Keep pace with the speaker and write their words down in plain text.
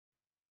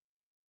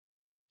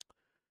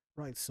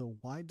Right, so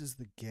why does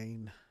the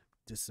gain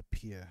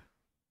disappear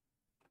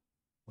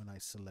when I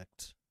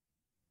select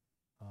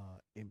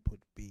input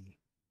B?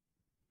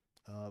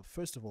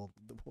 First of all,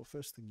 the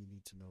first thing you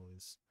need to know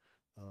is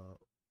uh,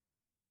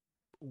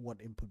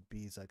 what input B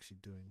is actually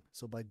doing.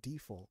 So by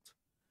default,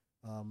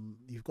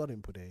 you've got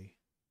input A,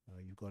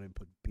 you've got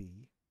input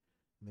B,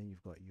 and then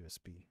you've got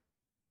USB.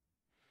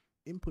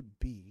 Input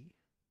B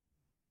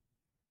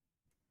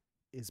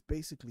is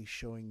basically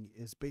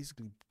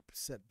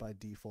set by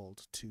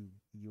default to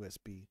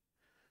USB.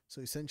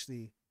 So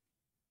essentially,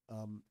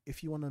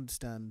 if you want to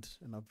understand,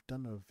 and I've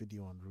done a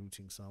video on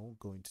routing, so I won't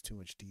go into too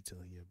much detail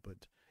here,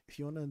 but if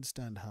you want to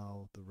understand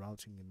how the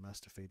routing in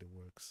Master Fader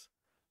works,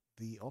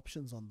 the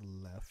options on the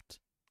left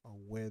are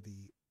where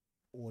the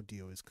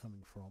audio is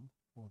coming from,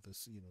 or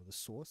this, the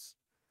source.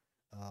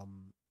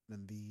 And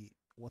the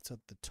what's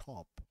at the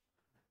top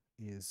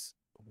is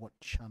what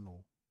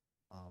channel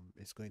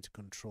is going to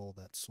control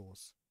that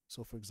source.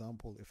 So, for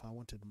example, if I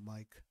wanted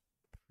mic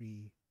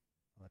pre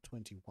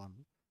 21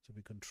 to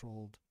be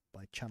controlled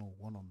by channel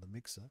 1 on the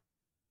mixer,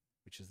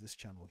 which is this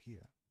channel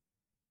here,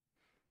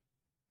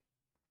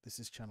 this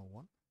is channel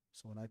 1.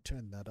 So when I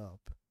turn that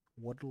up,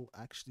 what will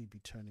actually be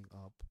turning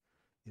up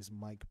is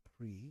mic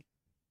pre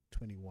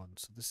 21.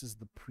 So this is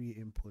the pre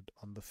input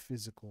on the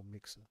physical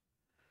mixer,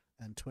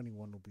 and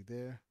 21 will be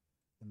there.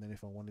 And then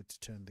if I wanted to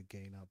turn the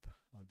gain up,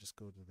 I'll just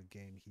go to the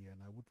gain here,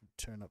 and I wouldn't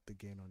turn up the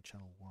gain on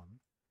channel 1.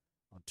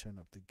 I'll turn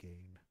up the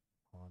gain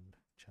on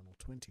channel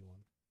 21.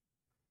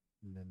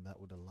 And then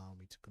that would allow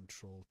me to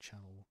control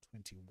channel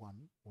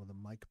 21, or the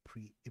mic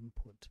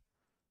pre-input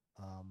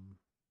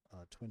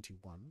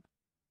 21,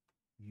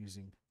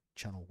 using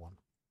channel 1.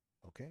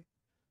 Okay.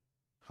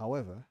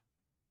 However,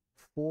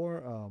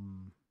 for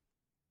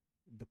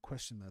the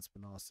question that's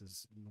been asked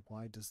is,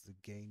 why does the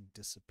gain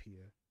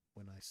disappear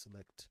when I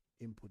select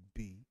input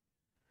B?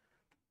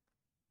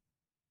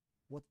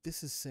 What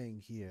this is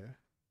saying here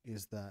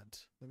is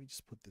that, let me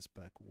just put this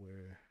back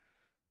where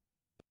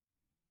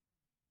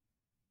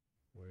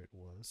it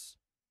was,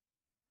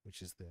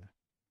 which is there.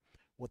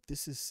 What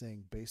this is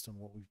saying, based on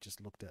what we've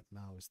just looked at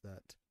now, is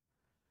that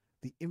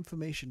the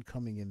information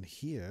coming in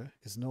here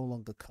is no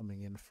longer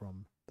coming in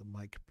from the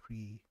mic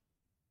pre,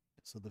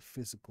 so the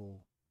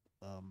physical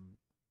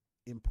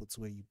inputs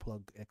where you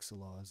plug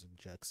XLRs and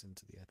jacks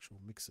into the actual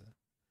mixer.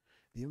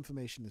 The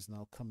information is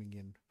now coming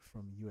in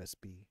from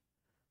USB.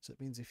 So it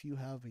means if you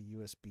have a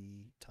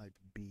USB type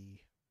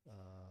B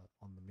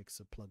on the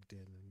mixer plugged in,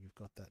 and you've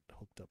got that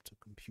hooked up to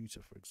a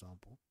computer, for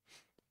example,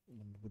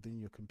 and within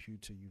your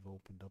computer you've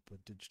opened up a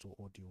digital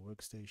audio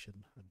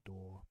workstation, a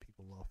DAW.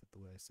 People laugh at the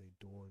way I say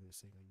DAW. They're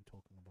saying, are you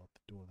talking about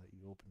the door that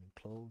you open and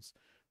close,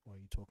 or are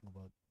you talking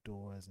about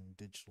DAW as in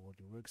digital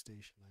audio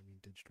workstation? I mean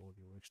digital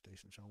audio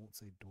workstation, so I won't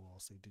say DAW, I'll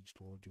say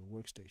digital audio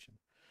workstation.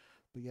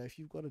 But yeah, if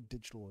you've got a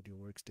digital audio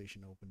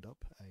workstation opened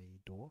up,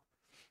 a DAW,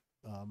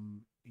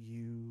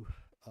 you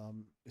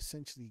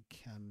essentially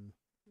can,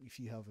 if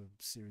you have a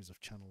series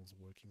of channels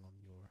working on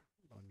your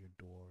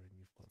DAW, and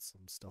you've got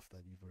some stuff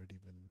that you've already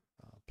been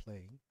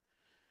playing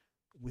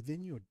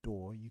within your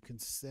DAW, you can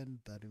send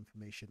that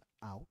information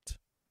out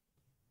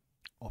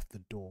of the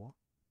DAW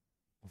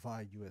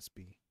via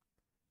USB.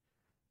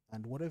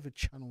 And whatever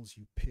channels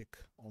you pick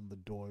on the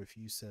DAW, if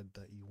you said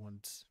that you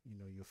want,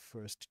 your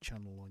first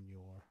channel on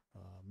your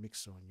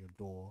mixer on your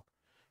DAW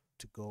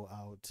to go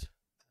out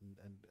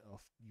and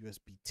of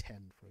USB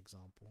 10, for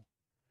example,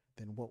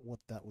 then what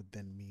that would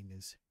then mean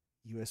is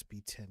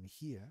USB 10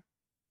 here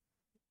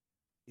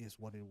is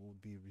what it will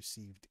be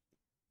received.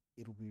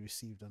 It'll be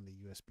received on the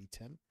USB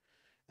 10,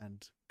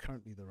 and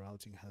currently the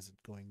routing has it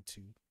going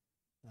to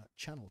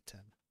channel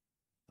 10.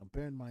 Now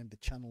bear in mind the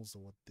channels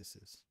are what this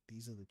is.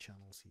 These are the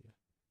channels here.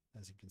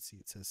 As you can see,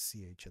 it says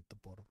CH at the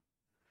bottom.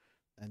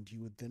 And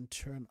you would then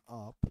turn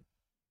up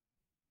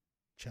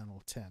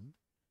channel 10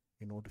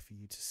 in order for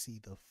you to see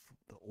the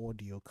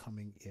audio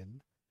coming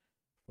in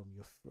from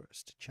your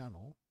first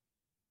channel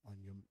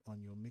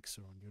on your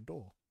mixer on your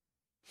DAW.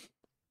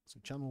 So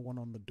channel 1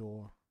 on the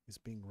DAW is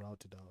being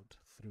routed out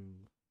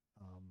through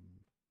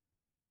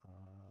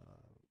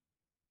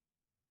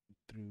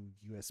through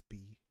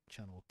USB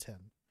channel 10.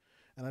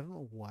 And I don't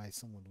know why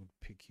someone would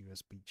pick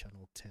USB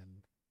channel 10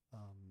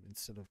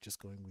 instead of just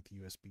going with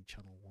USB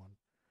channel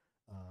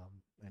 1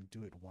 and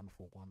do it one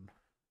for one.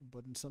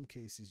 But in some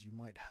cases, you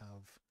might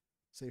have,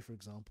 say for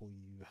example,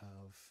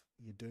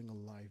 you're doing a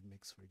live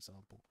mix, for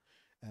example,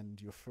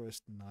 and your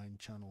first 9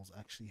 channels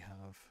actually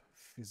have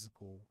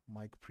physical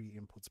mic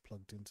pre-inputs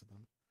plugged into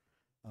them.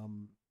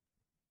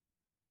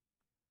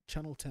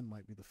 Channel 10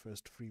 might be the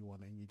first free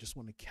one, and you just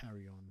want to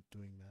carry on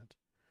doing that.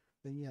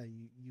 Then yeah,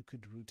 you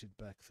could route it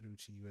back through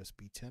to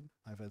USB 10.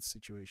 I've had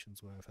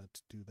situations where I've had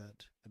to do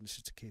that, and it's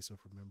just a case of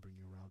remembering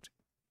your routing.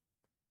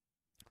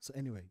 So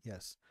anyway,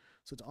 yes.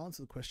 So to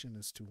answer the question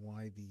as to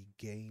why the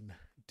gain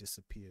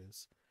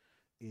disappears,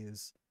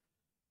 is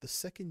the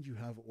second you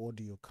have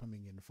audio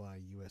coming in via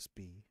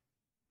USB,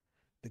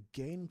 the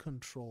gain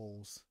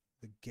controls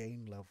the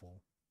gain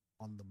level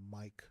on the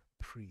mic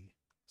pre.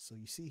 So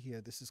you see here,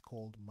 this is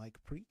called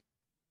mic pre.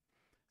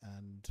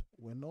 And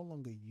when no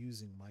longer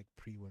using mic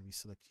pre when we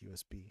select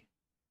USB.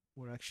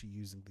 We're actually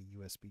using the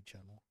USB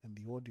channel, and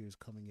the audio is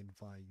coming in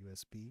via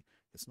USB.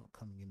 It's not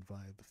coming in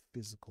via the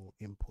physical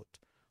input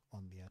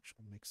on the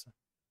actual mixer.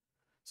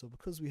 So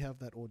because we have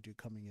that audio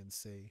coming in,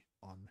 say,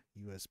 on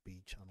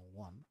USB channel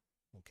 1,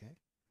 okay,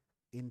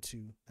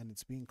 and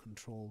it's being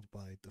controlled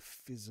by the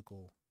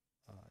physical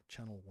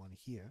channel 1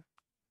 here,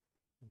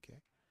 okay,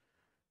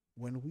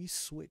 when we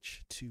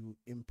switch to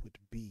input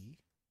B,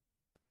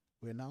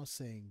 we're now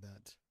saying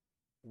that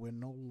we're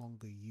no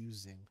longer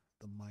using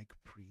the mic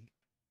pre,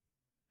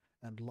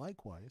 and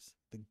likewise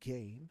the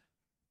gain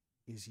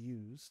is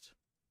used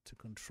to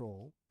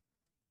control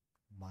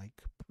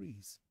mic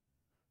pre's.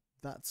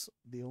 That's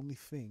the only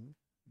thing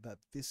that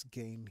this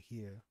gain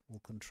here will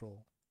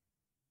control,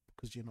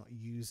 because you're not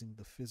using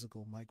the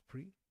physical mic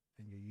pre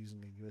and you're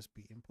using a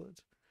USB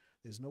input.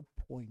 There's no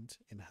point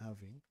in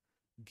having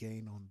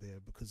gain on there,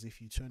 because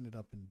if you turn it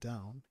up and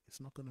down,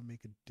 it's not going to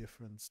make a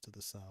difference to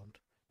the sound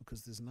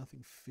because there's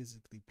nothing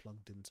physically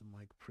plugged into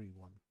mic pre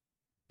 1.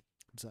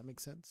 Does that make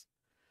sense?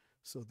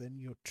 So then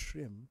your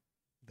trim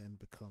then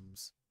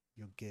becomes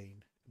your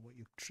gain. What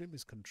your trim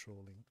is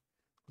controlling,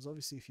 because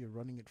obviously if you're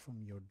running it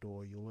from your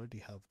DAW, you already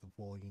have the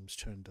volumes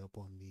turned up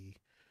on the,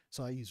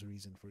 so I use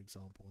Reason for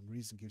example, and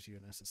Reason gives you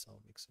an SSL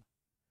mixer,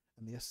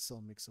 and the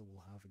SSL mixer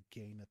will have a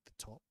gain at the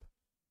top,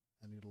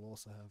 and it'll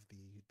also have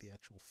the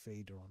actual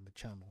fader on the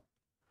channel.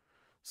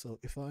 So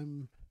if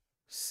I'm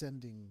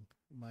sending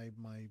my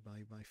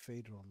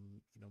fader on,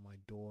 you know, my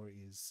DAW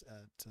is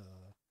at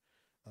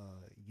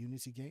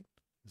unity gain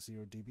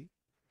 0 dB,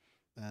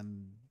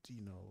 and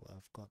you know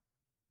I've got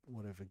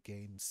whatever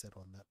gain set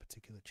on that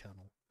particular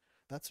channel,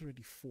 that's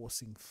already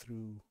forcing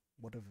through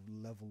whatever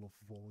level of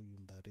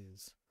volume that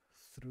is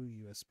through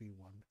USB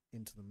 1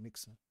 into the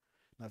mixer.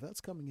 Now if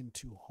that's coming in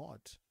too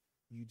hot,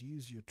 you'd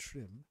use your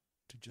trim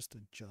to just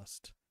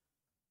adjust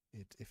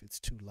it if it's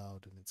too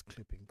loud and it's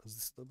clipping,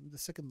 because the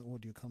second the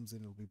audio comes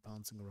in, it'll be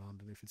bouncing around,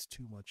 and if it's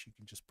too much, you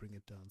can just bring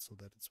it down so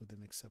that it's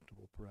within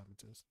acceptable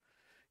parameters.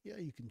 Yeah,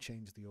 you can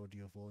change the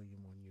audio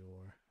volume on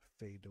your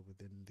fader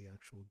within the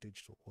actual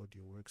digital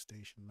audio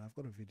workstation. And I've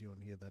got a video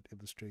on here that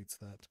illustrates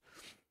that.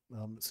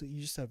 So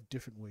you just have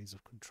different ways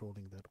of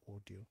controlling that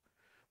audio.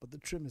 But the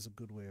trim is a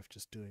good way of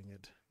just doing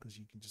it, because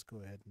you can just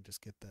go ahead and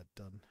just get that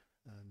done,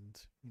 and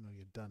you know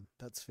you're done.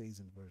 That's phase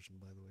inversion,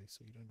 by the way,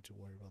 so you don't need to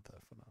worry about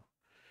that for now.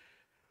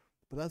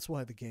 But that's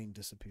why the gain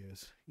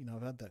disappears. You know,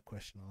 I've had that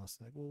question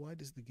asked, like, well, why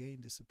does the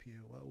gain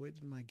disappear? Well, where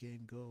did my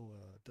gain go?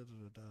 A,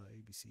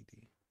 B, C,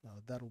 D.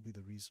 That'll be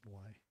the reason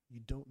why.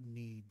 You don't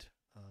need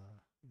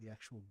the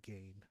actual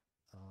gain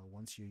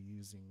once you're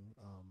using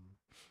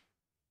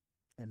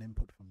an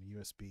input from the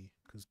USB,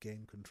 because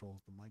gain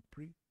controls the mic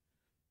pre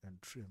and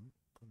trim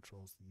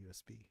controls the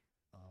USB.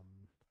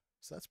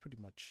 So that's pretty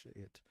much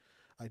it.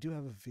 I do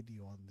have a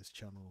video on this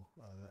channel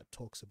that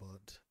talks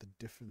about the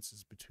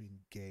differences between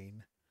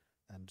gain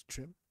and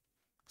trim.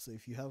 So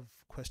if you have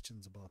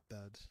questions about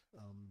that,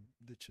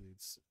 literally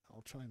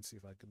I'll try and see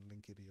if I can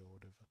link it here or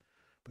whatever.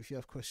 But if you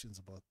have questions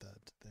about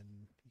that,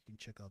 then you can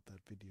check out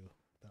that video.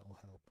 That will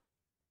help.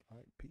 All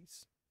right,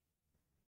 peace.